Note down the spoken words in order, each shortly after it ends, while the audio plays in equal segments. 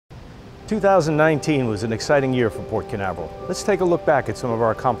2019 was an exciting year for Port Canaveral. Let's take a look back at some of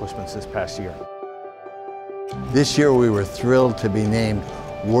our accomplishments this past year. This year we were thrilled to be named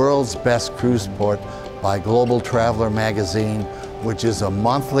World's Best Cruise Port by Global Traveler magazine, which is a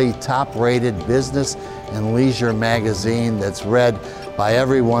monthly top-rated business and leisure magazine that's read by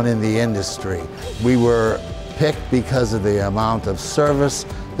everyone in the industry. We were picked because of the amount of service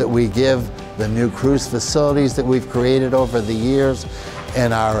that we give, the new cruise facilities that we've created over the years,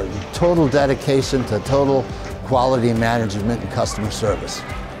 and our total dedication to total quality management and customer service.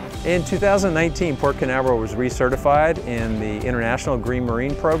 In 2019, Port Canaveral was recertified in the International Green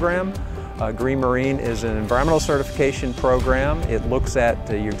Marine program. Green Marine is an environmental certification program. It looks at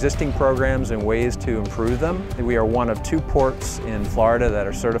your existing programs and ways to improve them. We are one of 2 ports in Florida that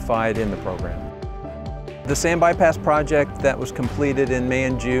are certified in the program. The sand bypass project that was completed in May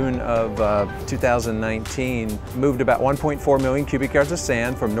and June of 2019 moved about 1.4 million cubic yards of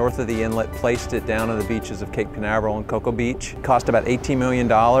sand from north of the inlet, placed it down on the beaches of Cape Canaveral and Cocoa Beach. It cost about $18 million.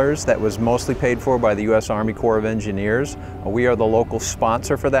 That was mostly paid for by the U.S. Army Corps of Engineers. We are the local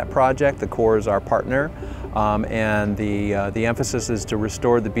sponsor for that project. The Corps is our partner. And the emphasis is to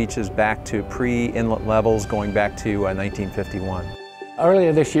restore the beaches back to pre-inlet levels going back to 1951.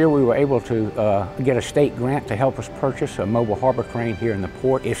 Earlier this year, we were able to get a state grant to help us purchase a mobile harbor crane here in the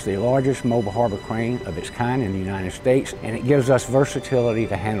port. It's the largest mobile harbor crane of its kind in the United States, and it gives us versatility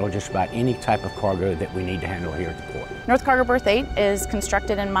to handle just about any type of cargo that we need to handle here at the port. North Cargo Berth 8 is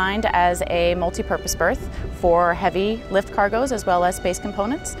constructed in mind as a multi-purpose berth for heavy lift cargoes as well as space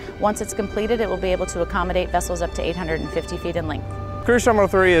components. Once it's completed, it will be able to accommodate vessels up to 850 feet in length. Cruise Terminal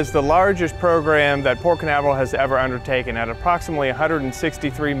 3 is the largest program that Port Canaveral has ever undertaken at approximately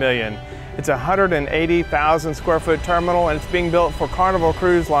 $163 million. It's a 180,000 square foot terminal, and it's being built for Carnival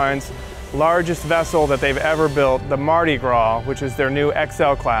Cruise Line's largest vessel that they've ever built, the Mardi Gras, which is their new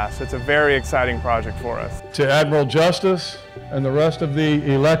XL class. It's a very exciting project for us. To Admiral Justice and the rest of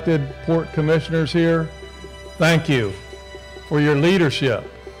the elected port commissioners here, thank you for your leadership,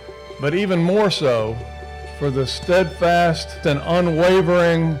 but even more so, for the steadfast and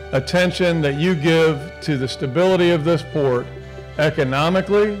unwavering attention that you give to the stability of this port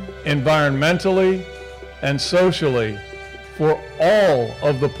economically, environmentally, and socially for all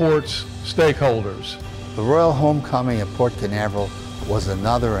of the port's stakeholders. The Royal Homecoming at Port Canaveral was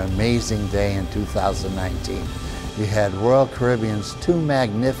another amazing day in 2019. We had Royal Caribbean's 2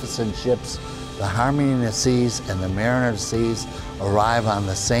 magnificent ships, the Harmony of the Seas and the Mariner of the Seas, arrive on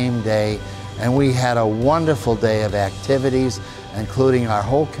the same day. And we had a wonderful day of activities, including our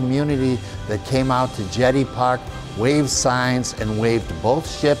whole community that came out to Jetty Park, waved signs, and waved both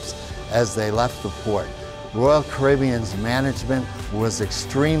ships as they left the port. Royal Caribbean's management was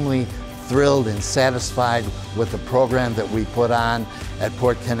extremely thrilled and satisfied with the program that we put on at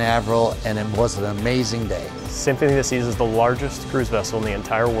Port Canaveral, and it was an amazing day. Symphony of the Seas is the largest cruise vessel in the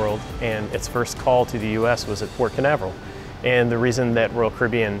entire world, and its first call to the U.S. was at Port Canaveral. And the reason that Royal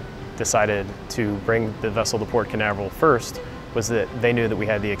Caribbean decided to bring the vessel to Port Canaveral first was that they knew that we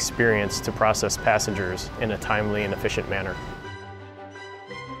had the experience to process passengers in a timely and efficient manner.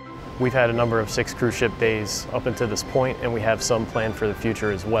 We've had a number of 6 cruise ship days up until this point, and we have some planned for the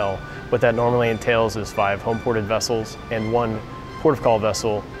future as well. What that normally entails is 5 home-ported vessels and 1 port-of-call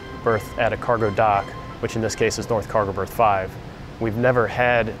vessel berthed at a cargo dock, which in this case is North Cargo Berth 5. We've never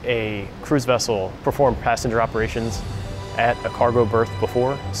had a cruise vessel perform passenger operations at a cargo berth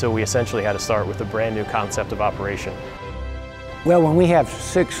before, so we essentially had to start with a brand new concept of operation. Well, when we have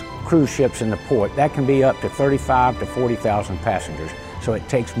 6 cruise ships in the port, that can be up to 35 to 40,000 passengers. So it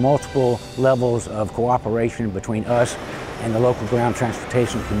takes multiple levels of cooperation between us and the local ground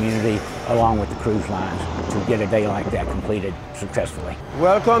transportation community, along with the cruise lines, to get a day like that completed successfully.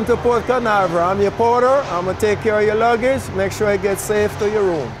 Welcome to Port Canaveral. I'm your porter. I'm going to take care of your luggage, make sure it gets safe to your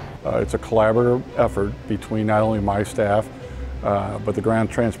room. It's a collaborative effort between not only my staff, but the ground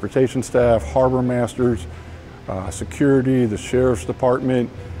transportation staff, harbor masters, security, the sheriff's department.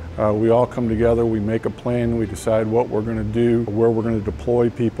 We all come together, we make a plan, we decide what we're going to do, where we're going to deploy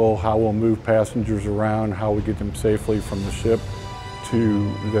people, how we'll move passengers around, how we get them safely from the ship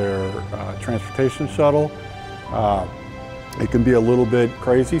to their transportation shuttle. It can be a little bit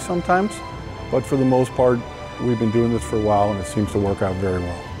crazy sometimes, but for the most part, we've been doing this for a while and it seems to work out very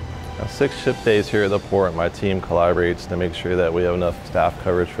well. 6 ship days here at the port, my team collaborates to make sure that we have enough staff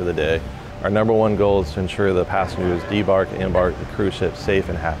coverage for the day. Our #1 goal is to ensure the passengers debark and embark the cruise ship safe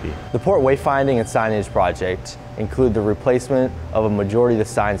and happy. The port wayfinding and signage project include the replacement of a majority of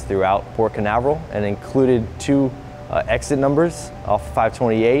the signs throughout Port Canaveral, and included 2 exit numbers off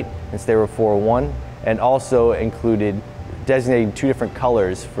 528 instead of 401, and also included designating 2 different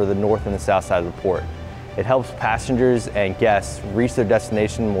colors for the north and the south side of the port. It helps passengers and guests reach their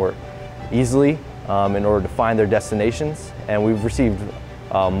destination more easily in order to find their destinations, and we've received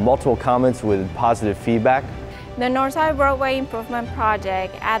multiple comments with positive feedback. The Northside Roadway Improvement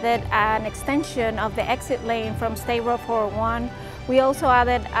Project added an extension of the exit lane from State Road 401. We also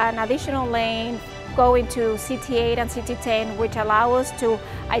added an additional lane going to CT8 and CT10, which allow us to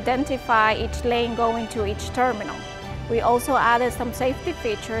identify each lane going to each terminal. We also added some safety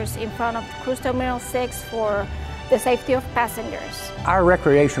features in front of Cruise Terminal 6 for the safety of passengers. Our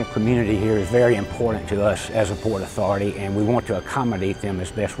recreational community here is very important to us as a Port Authority, and we want to accommodate them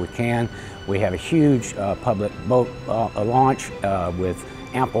as best we can. We have a huge public boat launch with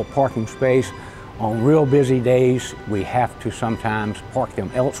ample parking space. On real busy days, we have to sometimes park them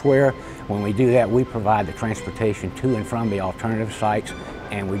elsewhere. When we do that, we provide the transportation to and from the alternative sites,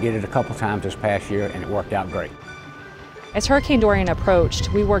 and we did it a couple times this past year, and it worked out great. As Hurricane Dorian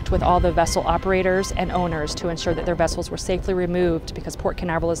approached, we worked with all the vessel operators and owners to ensure that their vessels were safely removed because Port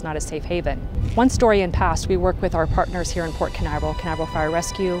Canaveral is not a safe haven. Once Dorian passed, we worked with our partners here in Port Canaveral, Canaveral Fire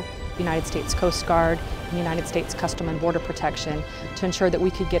Rescue, United States Coast Guard, and United States Customs and Border Protection to ensure that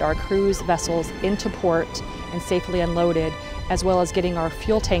we could get our cruise vessels into port and safely unloaded, as well as getting our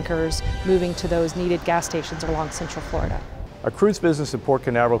fuel tankers moving to those needed gas stations along Central Florida. Our cruise business at Port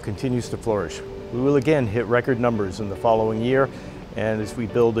Canaveral continues to flourish. We will again hit record numbers in the following year, and as we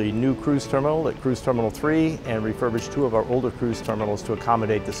build a new cruise terminal at Cruise Terminal 3 and refurbish 2 of our older cruise terminals to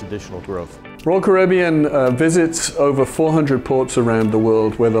accommodate this additional growth. Royal Caribbean visits over 400 ports around the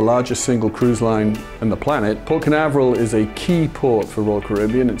world. We're the largest single cruise line on the planet. Port Canaveral is a key port for Royal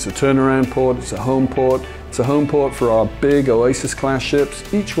Caribbean. It's a turnaround port, it's a home port. It's a home port for our big Oasis class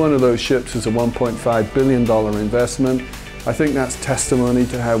ships. Each one of those ships is a $1.5 billion investment. I think that's testimony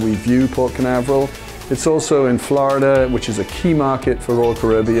to how we view Port Canaveral. It's also in Florida, which is a key market for Royal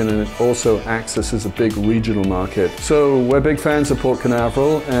Caribbean, and it also acts as a big regional market. So we're big fans of Port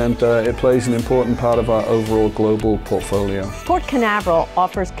Canaveral, and it plays an important part of our overall global portfolio. Port Canaveral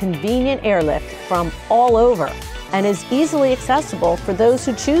offers convenient airlift from all over and is easily accessible for those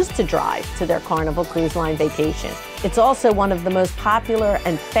who choose to drive to their Carnival Cruise Line vacation. It's also one of the most popular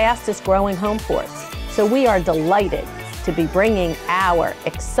and fastest growing home ports. So we are delighted to be bringing our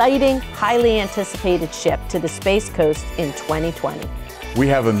exciting, highly anticipated ship to the Space Coast in 2020. We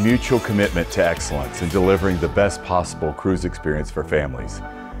have a mutual commitment to excellence in delivering the best possible cruise experience for families.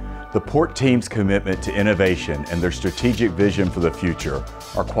 The Port team's commitment to innovation and their strategic vision for the future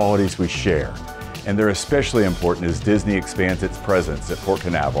are qualities we share, and they're especially important as Disney expands its presence at Port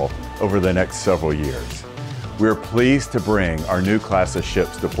Canaveral over the next several years. We are pleased to bring our new class of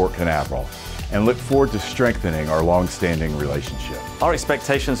ships to Port Canaveral and look forward to strengthening our long-standing relationship. Our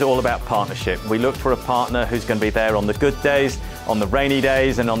expectations are all about partnership. We look for a partner who's going to be there on the good days, on the rainy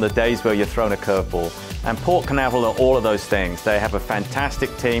days, and on the days where you're thrown a curveball. And Port Canaveral are all of those things. They have a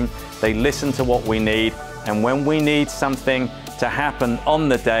fantastic team, they listen to what we need, and when we need something to happen on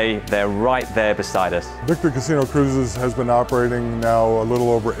the day, they're right there beside us. Victory Casino Cruises has been operating now a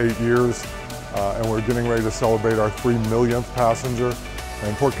little over 8 years, and we're getting ready to celebrate our 3 millionth passenger.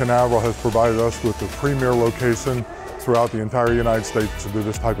 And Port Canaveral has provided us with the premier location throughout the entire United States to do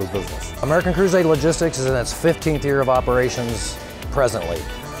this type of business. American Cruise Aid Logistics is in its 15th year of operations presently.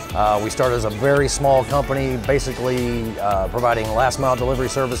 We started as a very small company, basically providing last mile delivery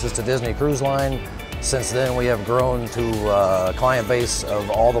services to Disney Cruise Line. Since then, we have grown to a client base of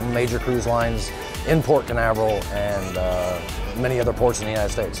all the major cruise lines in Port Canaveral and many other ports in the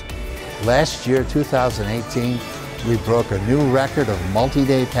United States. Last year, 2018, we broke a new record of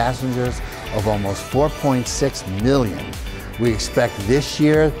multi-day passengers of almost 4.6 million. We expect this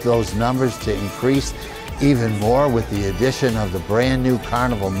year those numbers to increase even more with the addition of the brand new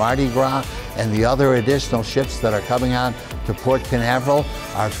Carnival Mardi Gras and the other additional ships that are coming on to Port Canaveral.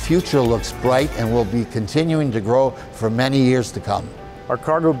 Our future looks bright and will be continuing to grow for many years to come. Our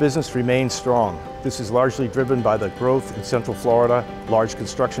cargo business remains strong. This is largely driven by the growth in Central Florida, large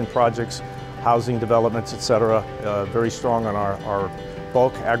construction projects, housing developments, etc. Very strong on our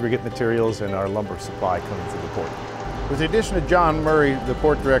bulk aggregate materials and our lumber supply coming through the port. With the addition of John Murray, the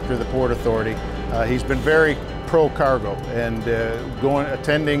Port Director of the Port Authority, he's been very pro-cargo and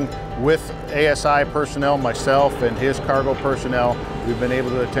attending with ASI personnel, myself and his cargo personnel. We've been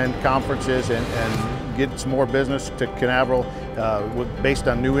able to attend conferences and get some more business to Canaveral based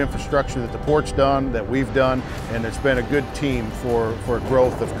on new infrastructure that the port's done, that we've done, and it's been a good team for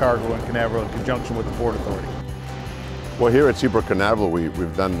growth of cargo in Canaveral in conjunction with the Port Authority. Well, here at Seaport Canaveral,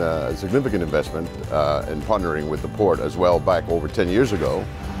 we've done a significant investment in partnering with the port as well. Back over 10 years ago,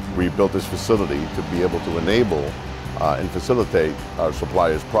 we built this facility to be able to enable and facilitate our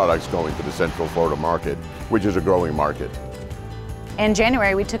suppliers' products going to the Central Florida market, which is a growing market. In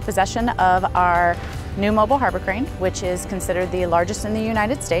January, we took possession of our new mobile harbor crane, which is considered the largest in the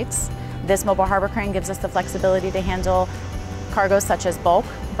United States. This mobile harbor crane gives us the flexibility to handle cargoes such as bulk,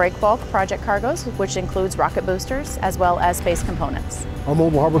 break bulk project cargoes, which includes rocket boosters, as well as space components. Our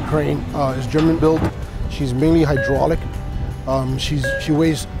mobile harbor crane is German built. She's mainly hydraulic. She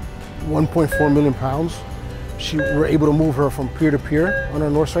weighs 1.4 million pounds. We're able to move her from pier to pier on our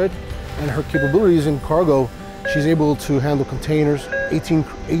north side, and her capabilities in cargo, she's able to handle containers,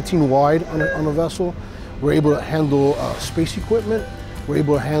 18 wide on a vessel. We're able to handle space equipment. We're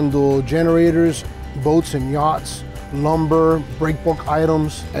able to handle generators, boats and yachts, lumber, break bulk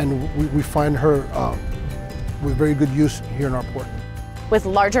items, and we find her with very good use here in our port. With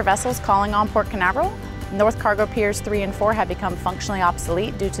larger vessels calling on Port Canaveral, North Cargo Piers 3 and 4 have become functionally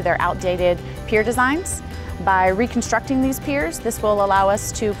obsolete due to their outdated pier designs. By reconstructing these piers, this will allow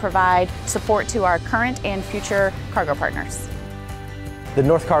us to provide support to our current and future cargo partners. The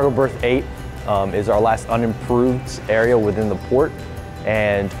North Cargo Berth 8 is our last unimproved area within the port,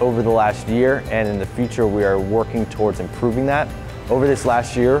 and over the last year and in the future we are working towards improving that. Over this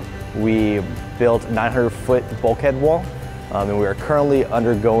last year we built a 900-foot bulkhead wall, and we are currently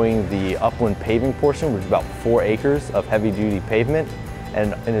undergoing the upland paving portion, which is about 4 acres of heavy-duty pavement,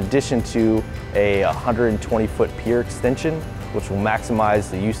 and in addition to a 120-foot pier extension, which will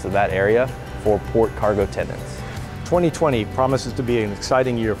maximize the use of that area for port cargo tenants. 2020 promises to be an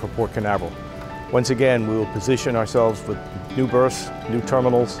exciting year for Port Canaveral. Once again, we will position ourselves with new berths, new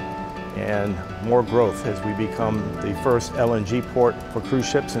terminals, and more growth as we become the first LNG port for cruise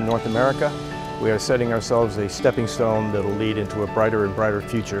ships in North America. We are setting ourselves a stepping stone that will lead into a brighter and brighter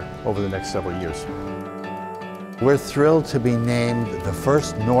future over the next several years. We're thrilled to be named the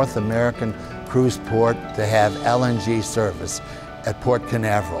first North American cruise port to have LNG service at Port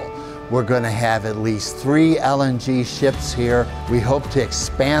Canaveral. We're going to have at least 3 LNG ships here. We hope to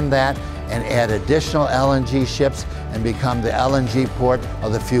expand that and add additional LNG ships and become the LNG port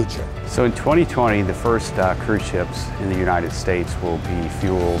of the future. So in 2020, the first cruise ships in the United States will be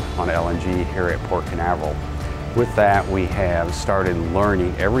fueled on LNG here at Port Canaveral. With that, we have started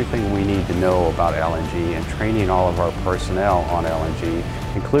learning everything we need to know about LNG and training all of our personnel on LNG,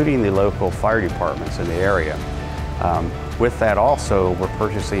 including the local fire departments in the area. With that also, we're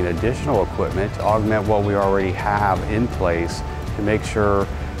purchasing additional equipment to augment what we already have in place to make sure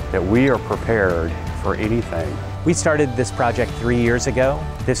that we are prepared for anything. We started this project 3 years ago.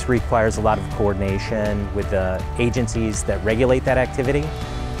 This requires a lot of coordination with the agencies that regulate that activity,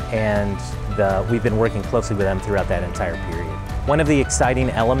 and we've been working closely with them throughout that entire period. One of the exciting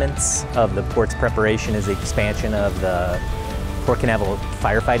elements of the port's preparation is the expansion of the Port Canaveral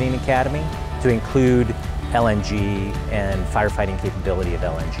Firefighting Academy to include LNG and firefighting capability of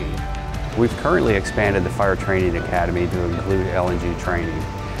LNG. We've currently expanded the Fire Training Academy to include LNG training.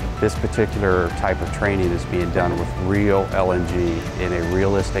 This particular type of training is being done with real LNG in a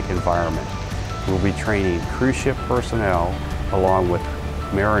realistic environment. We'll be training cruise ship personnel along with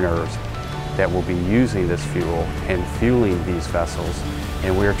mariners that will be using this fuel and fueling these vessels,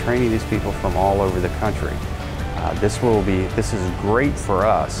 and we are training these people from all over the country. This is great for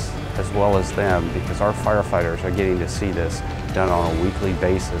us as well as them, because our firefighters are getting to see this done on a weekly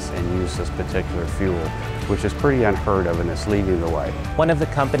basis and use this particular fuel, which is pretty unheard of, and it's leading the way. One of the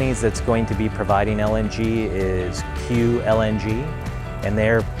companies that's going to be providing LNG is QLNG, and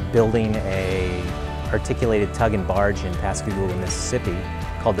they're building a articulated tug and barge in Pascagoula, Mississippi,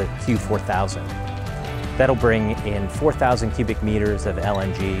 called the Q4000. That'll bring in 4,000 cubic meters of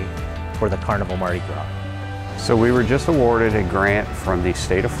LNG for the Carnival Mardi Gras. So we were just awarded a grant from the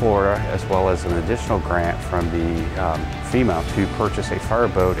state of Florida, as well as an additional grant from the FEMA to purchase a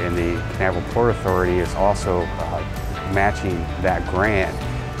fireboat, and the Canaveral Port Authority is also matching that grant.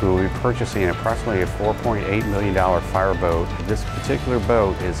 We will be purchasing approximately a $4.8 million fireboat. This particular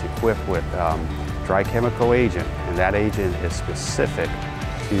boat is equipped with dry chemical agent, and that agent is specific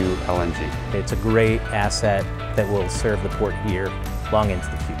to LNG. It's a great asset that will serve the port here long into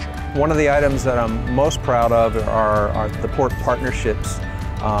the future. One of the items that I'm most proud of are the port partnerships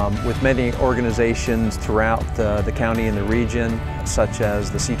with many organizations throughout the county and the region, such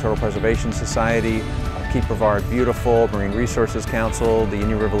as the Sea Turtle Preservation Society, Keep Brevard Beautiful, Marine Resources Council, the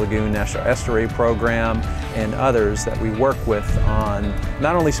Indian River Lagoon National Estuary Program, and others that we work with on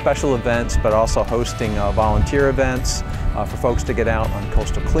not only special events, but also hosting volunteer events, for folks to get out on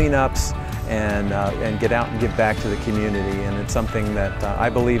coastal cleanups and get out and give back to the community. And it's something that I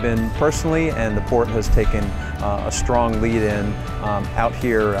believe in personally, and the port has taken a strong lead in out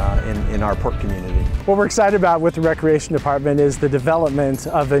here in our port community. What we're excited about with the Recreation Department is the development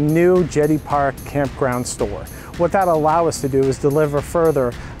of a new Jetty Park campground store. What that'll allow us to do is deliver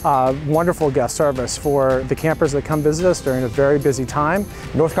further wonderful guest service for the campers that come visit us during a very busy time.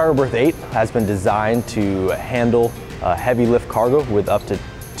 North Cargo Berth 8 has been designed to handle heavy lift cargo with up to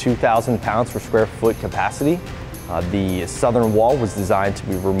 2,000 pounds per square foot capacity. The southern wall was designed to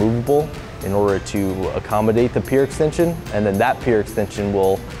be removable in order to accommodate the pier extension, and then that pier extension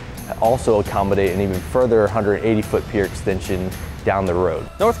will also accommodate an even further 180-foot pier extension down the road.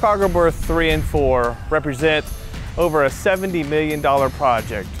 North Cargo Berth 3 and 4 represent over a $70 million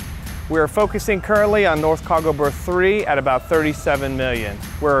project. We are focusing currently on North Cargo Berth 3 at about $37 million.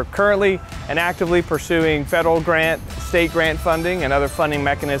 We're currently and actively pursuing federal grant, state grant funding, and other funding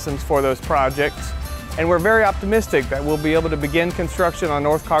mechanisms for those projects. And we're very optimistic that we'll be able to begin construction on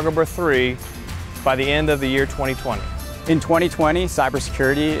North Cargo Berth 3 by the end of the year 2020. In 2020,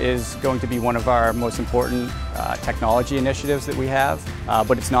 cybersecurity is going to be one of our most important technology initiatives that we have,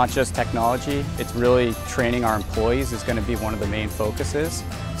 but it's not just technology, it's really training our employees is going to be one of the main focuses.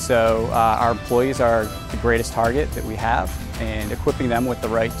 So our employees are the greatest target that we have, and equipping them with the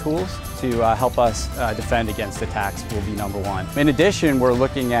right tools to help us defend against attacks will be number one. In addition, we're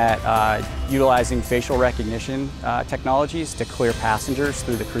looking at utilizing facial recognition technologies to clear passengers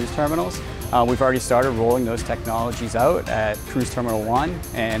through the cruise terminals. We've already started rolling those technologies out at Cruise Terminal 1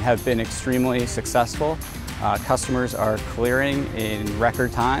 and have been extremely successful. Customers are clearing in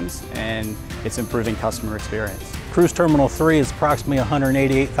record times, and it's improving customer experience. Cruise Terminal 3 is approximately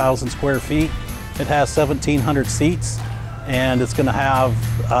 188,000 square feet. It has 1,700 seats, and it's going to have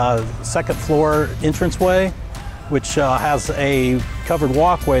a second floor entranceway, which has a covered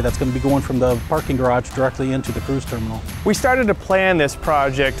walkway that's going to be going from the parking garage directly into the cruise terminal. We started to plan this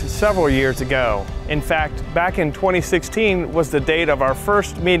project several years ago. In fact, back in 2016 was the date of our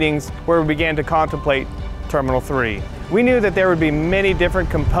first meetings where we began to contemplate Terminal 3. We knew that there would be many different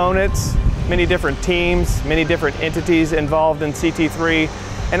components, many different teams, many different entities involved in CT3,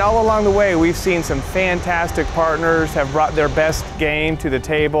 and all along the way we've seen some fantastic partners have brought their best game to the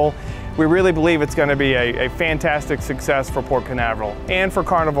table. We really believe it's going to be a fantastic success for Port Canaveral and for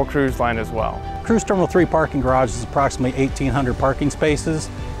Carnival Cruise Line as well. Cruise Terminal 3 parking garage is approximately 1,800 parking spaces.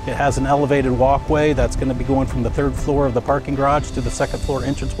 It has an elevated walkway that's going to be going from the third floor of the parking garage to the second floor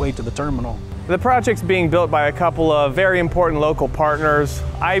entranceway to the terminal. The project's being built by a couple of very important local partners.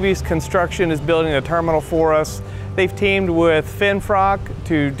 Ivy's Construction is building the terminal for us. They've teamed with Finfrock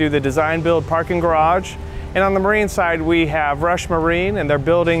to do the design build parking garage. And on the marine side, we have Rush Marine, and they're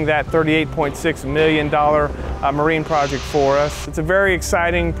building that $38.6 million marine project for us. It's a very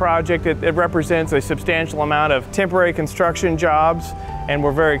exciting project. It represents a substantial amount of temporary construction jobs, and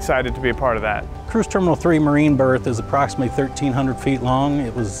we're very excited to be a part of that. Cruise Terminal 3 marine berth is approximately 1,300 feet long.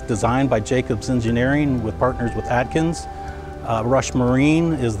 It was designed by Jacobs Engineering with partners with Atkins. Rush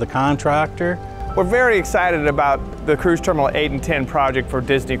Marine is the contractor. We're very excited about the Cruise Terminal 8 and 10 project for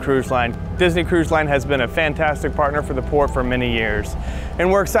Disney Cruise Line. Disney Cruise Line has been a fantastic partner for the port for many years.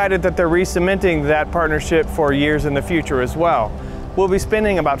 And we're excited that they're re-cementing that partnership for years in the future as well. We'll be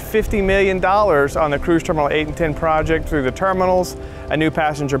spending about $50 million on the Cruise Terminal 8 and 10 project through the terminals, a new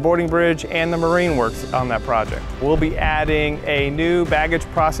passenger boarding bridge, and the marine works on that project. We'll be adding a new baggage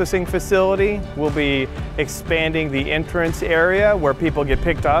processing facility. We'll be expanding the entrance area where people get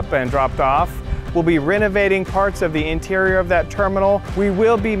picked up and dropped off. We'll be renovating parts of the interior of that terminal. We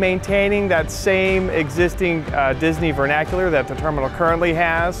will be maintaining that same existing Disney vernacular that the terminal currently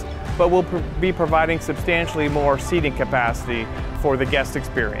has, but we'll be providing substantially more seating capacity for the guest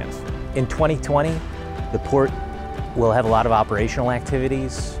experience. In 2020, the port will have a lot of operational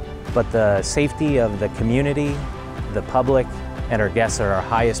activities, but the safety of the community, the public, and our guests are our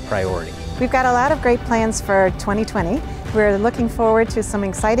highest priority. We've got a lot of great plans for 2020. We're looking forward to some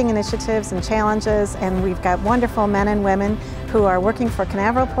exciting initiatives and challenges, and we've got wonderful men and women who are working for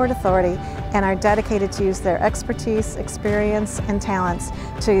Canaveral Port Authority and are dedicated to use their expertise, experience, and talents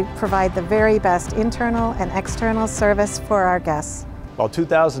to provide the very best internal and external service for our guests. While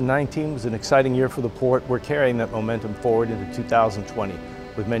 2019 was an exciting year for the port, we're carrying that momentum forward into 2020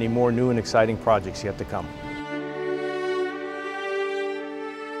 with many more new and exciting projects yet to come.